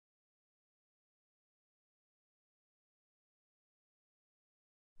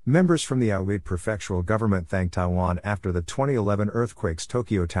Members from the Iwate prefectural government thanked Taiwan after the 2011 earthquake's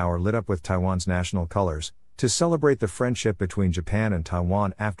Tokyo Tower lit up with Taiwan's national colors, to celebrate the friendship between Japan and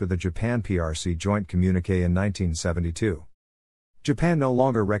Taiwan after the Japan PRC Joint Communiqué in 1972. Japan no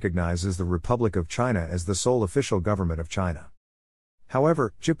longer recognizes the Republic of China as the sole official government of China.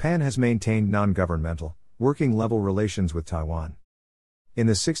 However, Japan has maintained non-governmental, working-level relations with Taiwan. In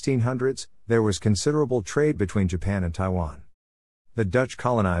the 1600s, there was considerable trade between Japan and Taiwan. The Dutch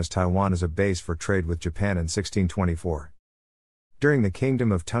colonized Taiwan as a base for trade with Japan in 1624. During the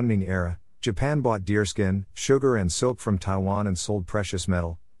Kingdom of Tungning era, Japan bought deerskin, sugar and silk from Taiwan and sold precious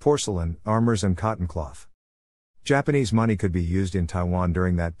metal, porcelain, armors and cotton cloth. Japanese money could be used in Taiwan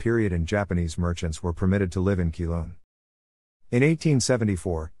during that period and Japanese merchants were permitted to live in Keelung. In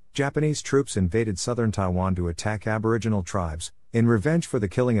 1874, Japanese troops invaded southern Taiwan to attack Aboriginal tribes, in revenge for the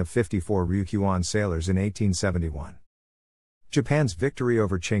killing of 54 Ryukyuan sailors in 1871. Japan's victory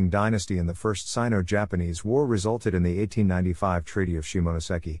over Qing dynasty in the First Sino-Japanese War resulted in the 1895 Treaty of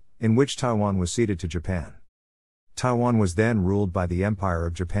Shimonoseki, in which Taiwan was ceded to Japan. Taiwan was then ruled by the Empire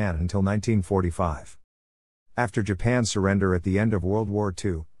of Japan until 1945. After Japan's surrender at the end of World War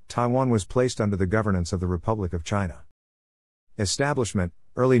II, Taiwan was placed under the governance of the Republic of China. Establishment: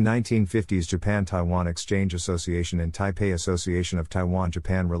 Early 1950s Japan-Taiwan Exchange Association and Taipei Association of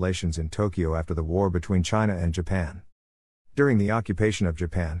Taiwan-Japan Relations in Tokyo after the war between China and Japan. During the occupation of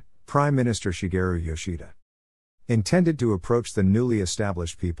Japan, Prime Minister Shigeru Yoshida intended to approach the newly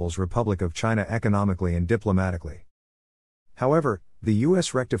established People's Republic of China economically and diplomatically. However, the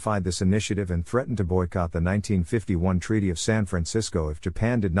U.S. rectified this initiative and threatened to boycott the 1951 Treaty of San Francisco if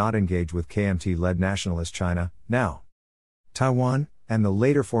Japan did not engage with KMT-led nationalist China, now Taiwan, and the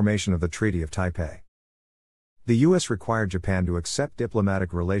later formation of the Treaty of Taipei. The U.S. required Japan to accept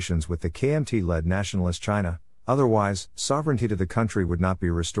diplomatic relations with the KMT-led nationalist China, otherwise, sovereignty to the country would not be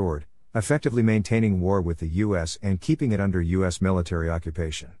restored, effectively maintaining war with the U.S. and keeping it under U.S. military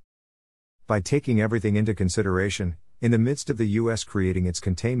occupation. By taking everything into consideration, in the midst of the U.S. creating its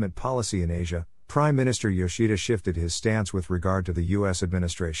containment policy in Asia, Prime Minister Yoshida shifted his stance with regard to the U.S.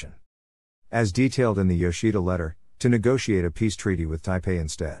 administration. As detailed in the Yoshida letter, to negotiate a peace treaty with Taipei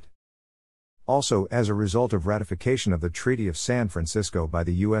instead. Also, as a result of ratification of the Treaty of San Francisco by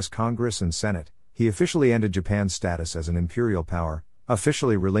the U.S. Congress and Senate, he officially ended Japan's status as an imperial power,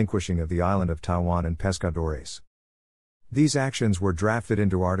 officially relinquishing of the island of Taiwan and pescadores. These actions were drafted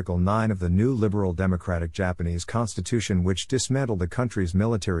into Article 9 of the new liberal democratic Japanese constitution, which dismantled the country's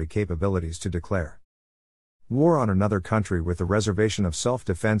military capabilities to declare war on another country with the reservation of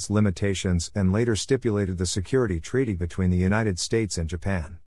self-defense limitations, and later stipulated the security treaty between the United States and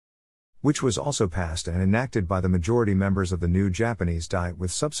Japan, which was also passed and enacted by the majority members of the new Japanese Diet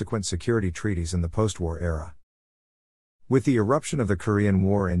with subsequent security treaties in the post-war era. With the eruption of the Korean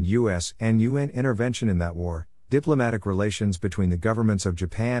War and U.S. and UN intervention in that war, diplomatic relations between the governments of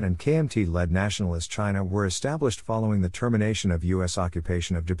Japan and KMT-led nationalist China were established following the termination of U.S.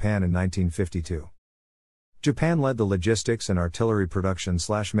 occupation of Japan in 1952. Japan led the logistics and artillery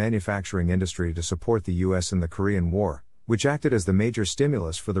production/manufacturing industry to support the U.S. in the Korean War, which acted as the major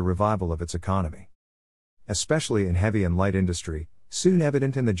stimulus for the revival of its economy. Especially in heavy and light industry, soon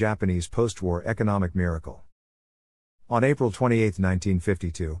evident in the Japanese post-war economic miracle. On April 28,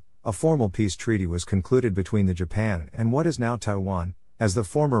 1952, a formal peace treaty was concluded between the Japan and what is now Taiwan, as the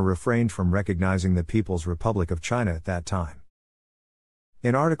former refrained from recognizing the People's Republic of China at that time.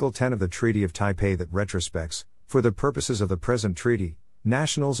 In Article 10 of the Treaty of Taipei that retrospects, for the purposes of the present treaty,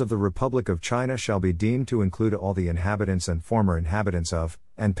 nationals of the Republic of China shall be deemed to include all the inhabitants and former inhabitants of,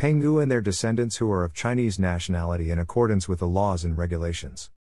 and Penghu and their descendants who are of Chinese nationality in accordance with the laws and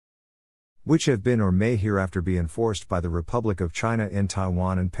regulations which have been or may hereafter be enforced by the Republic of China in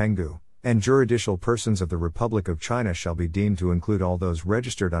Taiwan and Penghu, and juridical persons of the Republic of China shall be deemed to include all those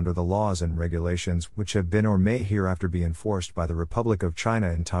registered under the laws and regulations which have been or may hereafter be enforced by the Republic of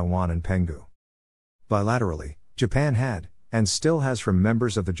China in Taiwan and Penghu. Bilaterally, Japan had, and still has from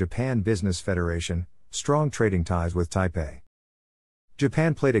members of the Japan Business Federation, strong trading ties with Taipei.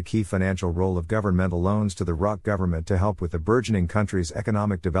 Japan played a key financial role of governmental loans to the ROC government to help with the burgeoning country's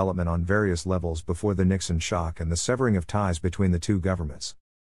economic development on various levels before the Nixon shock and the severing of ties between the two governments.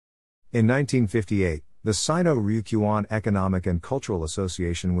 In 1958, the Sino-Ryukyuan Economic and Cultural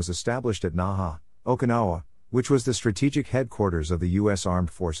Association was established at Naha, Okinawa, which was the strategic headquarters of the U.S.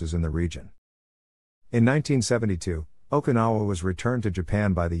 Armed Forces in the region. In 1972, Okinawa was returned to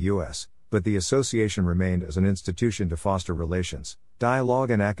Japan by the U.S., but the association remained as an institution to foster relations,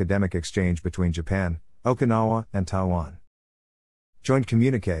 dialogue and academic exchange between Japan, Okinawa, and Taiwan. Joint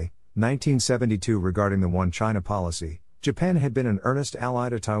Communiqué, 1972 regarding the One China policy, Japan had been an earnest ally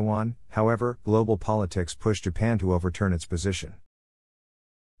to Taiwan, however, global politics pushed Japan to overturn its position.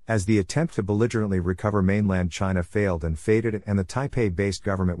 As the attempt to belligerently recover mainland China failed and faded and the Taipei-based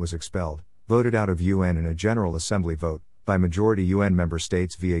government was expelled, voted out of UN in a General Assembly vote, by majority UN member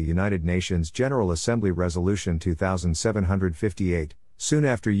states via United Nations General Assembly Resolution 2758, soon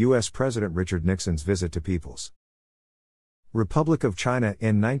after U.S. President Richard Nixon's visit to People's Republic of China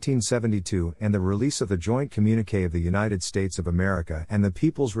in 1972 and the release of the Joint Communiqué of the United States of America and the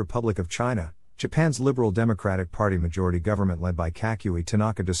People's Republic of China, Japan's Liberal Democratic Party majority government led by Kakuei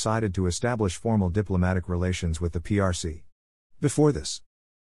Tanaka decided to establish formal diplomatic relations with the PRC. Before this,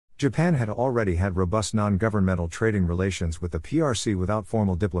 Japan had already had robust non-governmental trading relations with the PRC without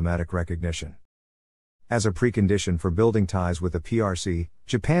formal diplomatic recognition. As a precondition for building ties with the PRC,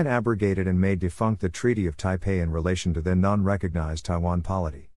 Japan abrogated and made defunct the Treaty of Taipei in relation to then non-recognized Taiwan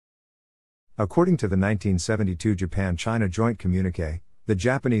polity. According to the 1972 Japan-China Joint Communiqué, the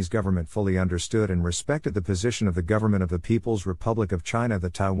Japanese government fully understood and respected the position of the government of the People's Republic of China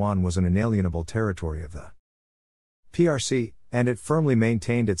that Taiwan was an inalienable territory of the PRC, and it firmly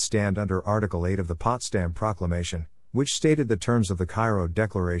maintained its stand under Article 8 of the Potsdam Proclamation, which stated the terms of the Cairo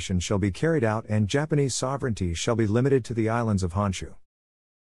Declaration shall be carried out and Japanese sovereignty shall be limited to the islands of Honshu,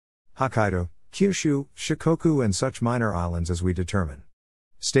 Hokkaido, Kyushu, Shikoku and such minor islands as we determine.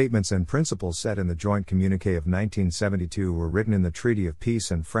 Statements and principles set in the Joint Communiqué of 1972 were written in the Treaty of Peace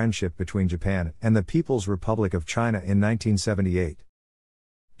and Friendship between Japan and the People's Republic of China in 1978.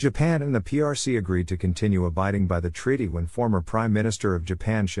 Japan and the PRC agreed to continue abiding by the treaty when former Prime Minister of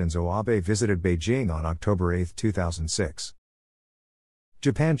Japan Shinzo Abe visited Beijing on October 8, 2006.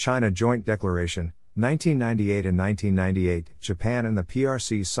 Japan-China Joint Declaration, 1998 and 1998, Japan and the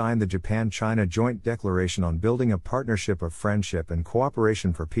PRC signed the Japan-China Joint Declaration on building a partnership of friendship and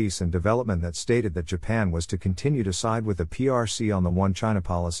cooperation for peace and development that stated that Japan was to continue to side with the PRC on the One China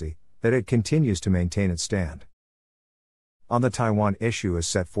policy, that it continues to maintain its stand on the Taiwan issue as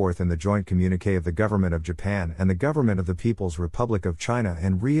set forth in the Joint Communiqué of the Government of Japan and the Government of the People's Republic of China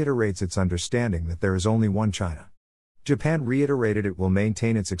and reiterates its understanding that there is only one China. Japan reiterated it will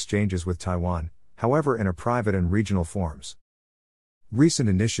maintain its exchanges with Taiwan, however in a private and regional forms. Recent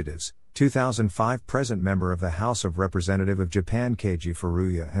initiatives, 2005 present member of the House of Representatives of Japan Keiji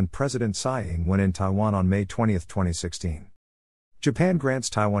Furuya and President Tsai Ing-wen in Taiwan on May 20, 2016. Japan grants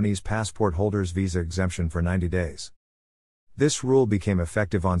Taiwanese passport holders visa exemption for 90 days. This rule became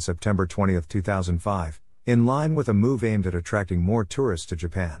effective on September 20, 2005, in line with a move aimed at attracting more tourists to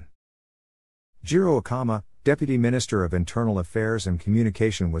Japan. Jiro Okama, Deputy Minister of Internal Affairs and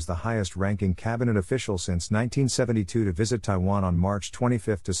Communication, was the highest-ranking cabinet official since 1972 to visit Taiwan on March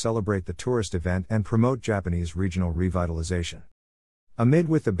 25 to celebrate the tourist event and promote Japanese regional revitalization. Amid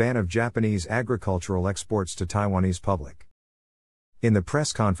with the ban of Japanese agricultural exports to Taiwanese public. In the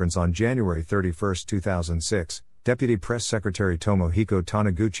press conference on January 31, 2006, Deputy Press Secretary Tomohiko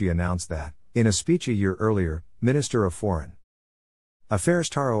Taniguchi announced that, in a speech a year earlier, Minister of Foreign Affairs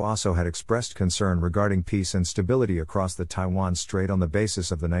Taro Aso had expressed concern regarding peace and stability across the Taiwan Strait on the basis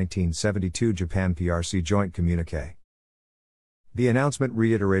of the 1972 Japan-PRC Joint Communiqué. The announcement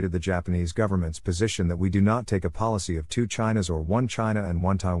reiterated the Japanese government's position that we do not take a policy of two Chinas or one China and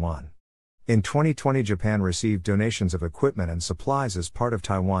one Taiwan. In 2020, Japan received donations of equipment and supplies as part of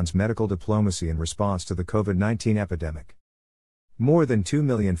Taiwan's medical diplomacy in response to the COVID-19 epidemic. More than 2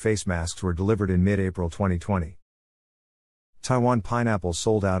 million face masks were delivered in mid-April 2020. Taiwan pineapple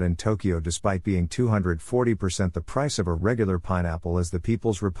sold out in Tokyo despite being 240% the price of a regular pineapple as the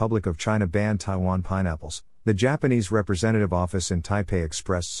People's Republic of China banned Taiwan pineapples. The Japanese representative office in Taipei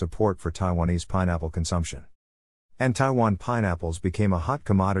expressed support for Taiwanese pineapple consumption. And Taiwan pineapples became a hot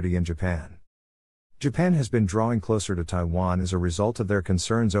commodity in Japan. Japan has been drawing closer to Taiwan as a result of their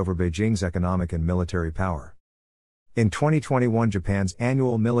concerns over Beijing's economic and military power. In 2021, Japan's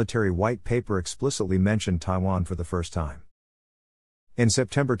annual military white paper explicitly mentioned Taiwan for the first time. In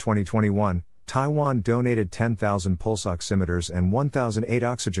September 2021, Taiwan donated 10,000 pulse oximeters and 1,008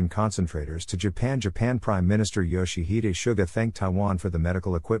 oxygen concentrators to Japan. Japan Prime Minister Yoshihide Suga thanked Taiwan for the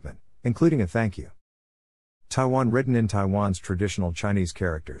medical equipment, including a thank you Taiwan written in Taiwan's traditional Chinese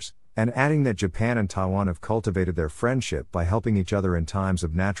characters, and adding that Japan and Taiwan have cultivated their friendship by helping each other in times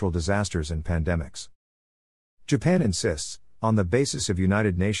of natural disasters and pandemics. Japan insists, on the basis of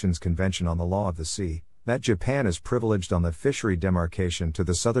United Nations Convention on the Law of the Sea, that Japan is privileged on the fishery demarcation to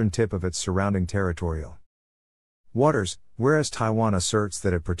the southern tip of its surrounding territorial waters, whereas Taiwan asserts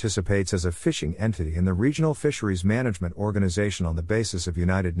that it participates as a fishing entity in the Regional Fisheries Management Organization on the basis of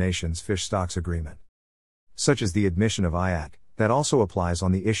United Nations Fish Stocks Agreement, such as the admission of Iwate, that also applies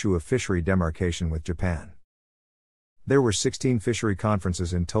on the issue of fishery demarcation with Japan. There were 16 fishery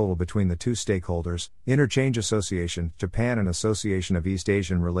conferences in total between the two stakeholders, Interchange Association, Japan and Association of East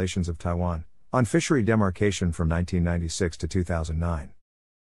Asian Relations of Taiwan, on fishery demarcation from 1996 to 2009.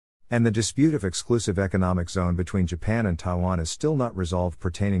 And the dispute of exclusive economic zone between Japan and Taiwan is still not resolved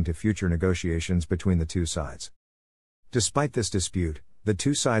pertaining to future negotiations between the two sides. Despite this dispute, the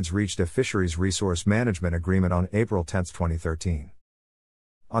two sides reached a fisheries resource management agreement on April 10, 2013.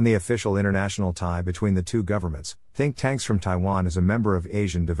 On the official international tie between the two governments, think tanks from Taiwan is a member of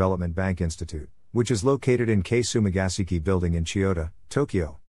Asian Development Bank Institute, which is located in Kei Sumigaseki Building in Chiyoda,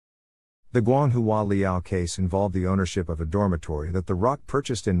 Tokyo. The Guanghua Liao case involved the ownership of a dormitory that the ROC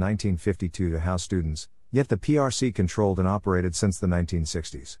purchased in 1952 to house students, yet the PRC controlled and operated since the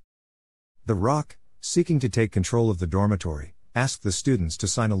 1960s. The ROC, seeking to take control of the dormitory, asked the students to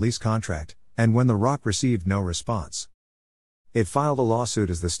sign a lease contract, and when the ROC received no response, it filed a lawsuit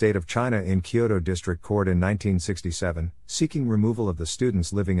as the State of China in Kyoto District Court in 1967, seeking removal of the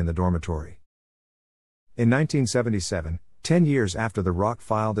students living in the dormitory. In 1977, 10 years after the ROC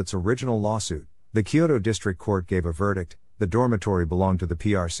filed its original lawsuit, the Kyoto District Court gave a verdict: the dormitory belonged to the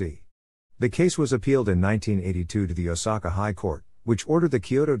PRC. The case was appealed in 1982 to the Osaka High Court, which ordered the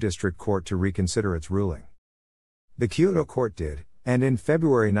Kyoto District Court to reconsider its ruling. The Kyoto Court did, and in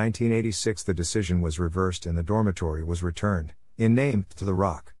February 1986 the decision was reversed and the dormitory was returned, in name, to the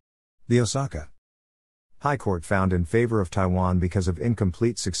ROC. The Osaka High Court found in favor of Taiwan because of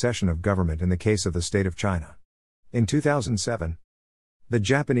incomplete succession of government in the case of the State of China. In 2007, the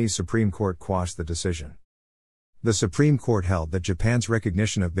Japanese Supreme Court quashed the decision. The Supreme Court held that Japan's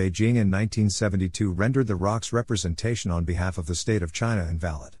recognition of Beijing in 1972 rendered the ROC's representation on behalf of the State of China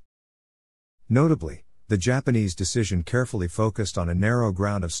invalid. Notably, the Japanese decision carefully focused on a narrow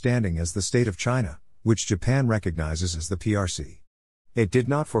ground of standing as the State of China, which Japan recognizes as the PRC. It did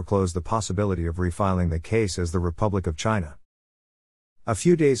not foreclose the possibility of refiling the case as the Republic of China. A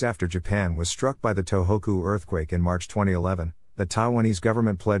few days after Japan was struck by the Tohoku earthquake in March 2011, the Taiwanese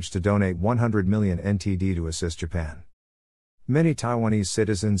government pledged to donate 100 million NTD to assist Japan. Many Taiwanese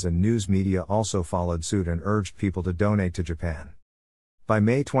citizens and news media also followed suit and urged people to donate to Japan. By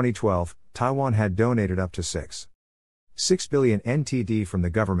May 2012, Taiwan had donated up to 6 billion NTD from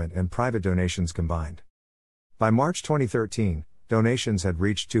the government and private donations combined. By March 2013, donations had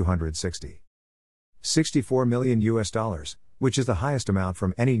reached $264 million, which is the highest amount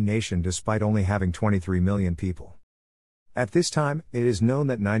from any nation despite only having 23 million people. At this time, it is known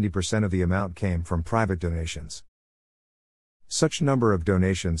that 90% of the amount came from private donations. Such number of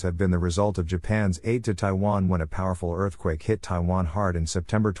donations have been the result of Japan's aid to Taiwan when a powerful earthquake hit Taiwan hard in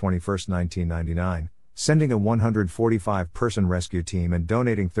September 21, 1999, sending a 145-person rescue team and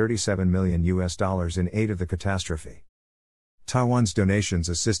donating $37 million in aid of the catastrophe. Taiwan's donations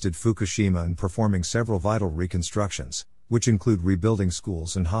assisted Fukushima in performing several vital reconstructions, which include rebuilding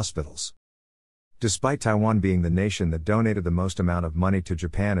schools and hospitals. Despite Taiwan being the nation that donated the most amount of money to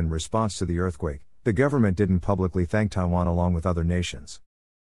Japan in response to the earthquake, the government didn't publicly thank Taiwan along with other nations.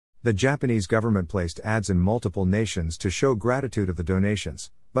 The Japanese government placed ads in multiple nations to show gratitude of the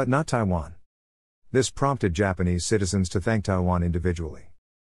donations, but not Taiwan. This prompted Japanese citizens to thank Taiwan individually.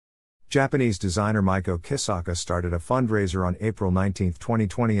 Japanese designer Maiko Kisaka started a fundraiser on April 19,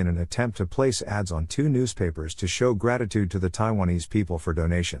 2020 in an attempt to place ads on 2 newspapers to show gratitude to the Taiwanese people for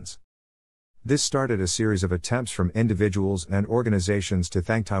donations. This started a series of attempts from individuals and organizations to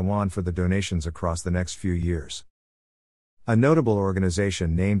thank Taiwan for the donations across the next few years. A notable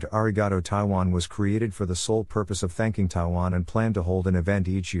organization named Arigato Taiwan was created for the sole purpose of thanking Taiwan and planned to hold an event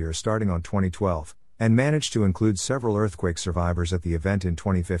each year starting on 2012, and managed to include several earthquake survivors at the event in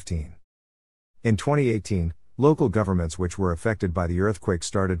 2015. In 2018, local governments which were affected by the earthquake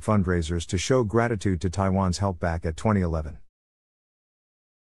started fundraisers to show gratitude to Taiwan's help back at 2011.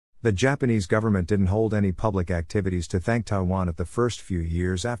 The Japanese government didn't hold any public activities to thank Taiwan at the first few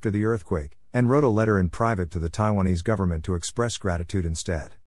years after the earthquake, and wrote a letter in private to the Taiwanese government to express gratitude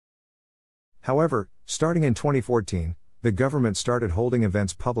instead. However, starting in 2014, the government started holding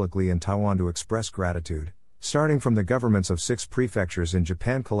events publicly in Taiwan to express gratitude. Starting from the governments of 6 prefectures in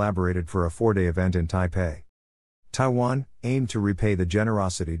Japan collaborated for a 4-day event in Taipei. Taiwan aimed to repay the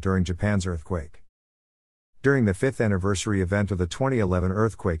generosity during Japan's earthquake. During the 5th anniversary event of the 2011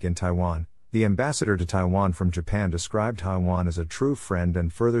 earthquake in Taiwan, the ambassador to Taiwan from Japan described Taiwan as a true friend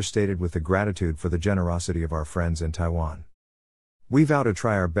and further stated with the gratitude for the generosity of our friends in Taiwan. We vow to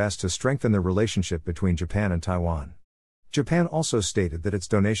try our best to strengthen the relationship between Japan and Taiwan. Japan also stated that its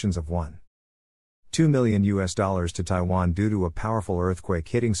donations of $2 million to Taiwan due to a powerful earthquake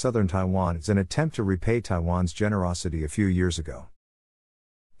hitting southern Taiwan is an attempt to repay Taiwan's generosity a few years ago.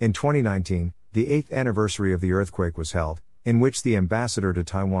 In 2019, the 8th anniversary of the earthquake was held, in which the ambassador to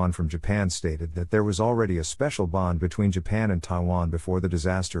Taiwan from Japan stated that there was already a special bond between Japan and Taiwan before the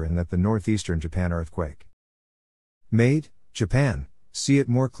disaster and that the northeastern Japan earthquake made Japan see it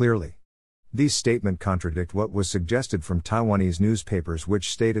more clearly. These statements contradict what was suggested from Taiwanese newspapers,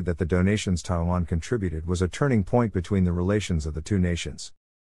 which stated that the donations Taiwan contributed was a turning point between the relations of the two nations.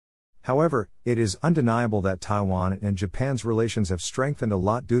 However, it is undeniable that Taiwan and Japan's relations have strengthened a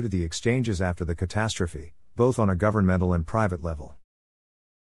lot due to the exchanges after the catastrophe, both on a governmental and private level.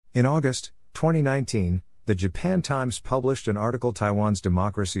 In August 2019, the Japan Times published an article, "Taiwan's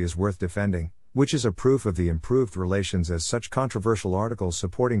Democracy is Worth Defending," which is a proof of the improved relations, as such controversial articles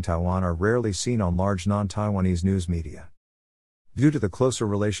supporting Taiwan are rarely seen on large non-Taiwanese news media. Due to the closer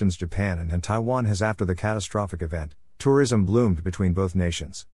relations Japan and Taiwan has after the catastrophic event, tourism bloomed between both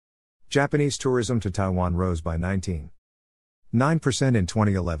nations. Japanese tourism to Taiwan rose by 19.9% in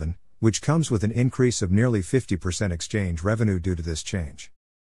 2011, which comes with an increase of nearly 50% exchange revenue due to this change.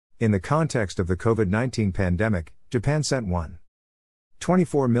 In the context of the COVID-19 pandemic, Japan sent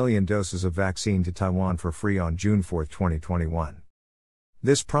 1.24 million doses of vaccine to Taiwan for free on June 4, 2021.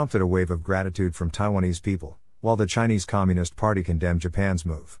 This prompted a wave of gratitude from Taiwanese people, while the Chinese Communist Party condemned Japan's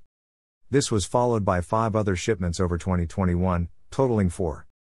move. This was followed by 5 other shipments over 2021, totaling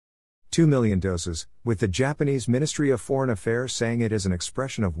 4.2 million doses, with the Japanese Ministry of Foreign Affairs saying it is an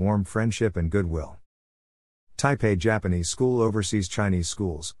expression of warm friendship and goodwill. Taipei Japanese School. Overseas Chinese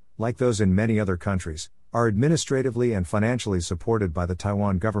schools, like those in many other countries, are administratively and financially supported by the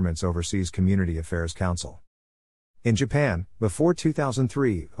Taiwan government's Overseas Community Affairs Council. In Japan, before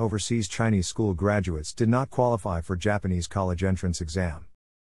 2003, overseas Chinese school graduates did not qualify for Japanese college entrance exam.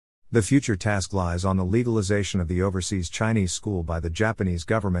 The future task lies on the legalization of the overseas Chinese school by the Japanese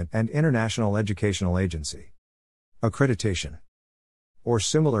government and International Educational Agency. Accreditation or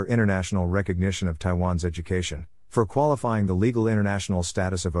similar international recognition of Taiwan's education, for qualifying the legal international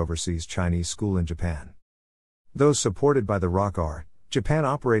status of overseas Chinese school in Japan. Those supported by the ROC are: Japan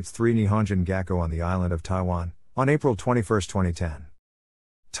operates 3 Nihonjin Gakko on the island of Taiwan. On April 21, 2010.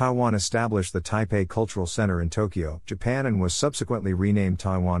 Taiwan established the Taipei Cultural Center in Tokyo, Japan, and was subsequently renamed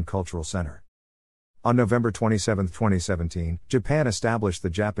Taiwan Cultural Center. On November 27, 2017, Japan established the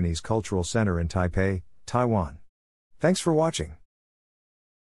Japanese Cultural Center in Taipei, Taiwan. Thanks for watching.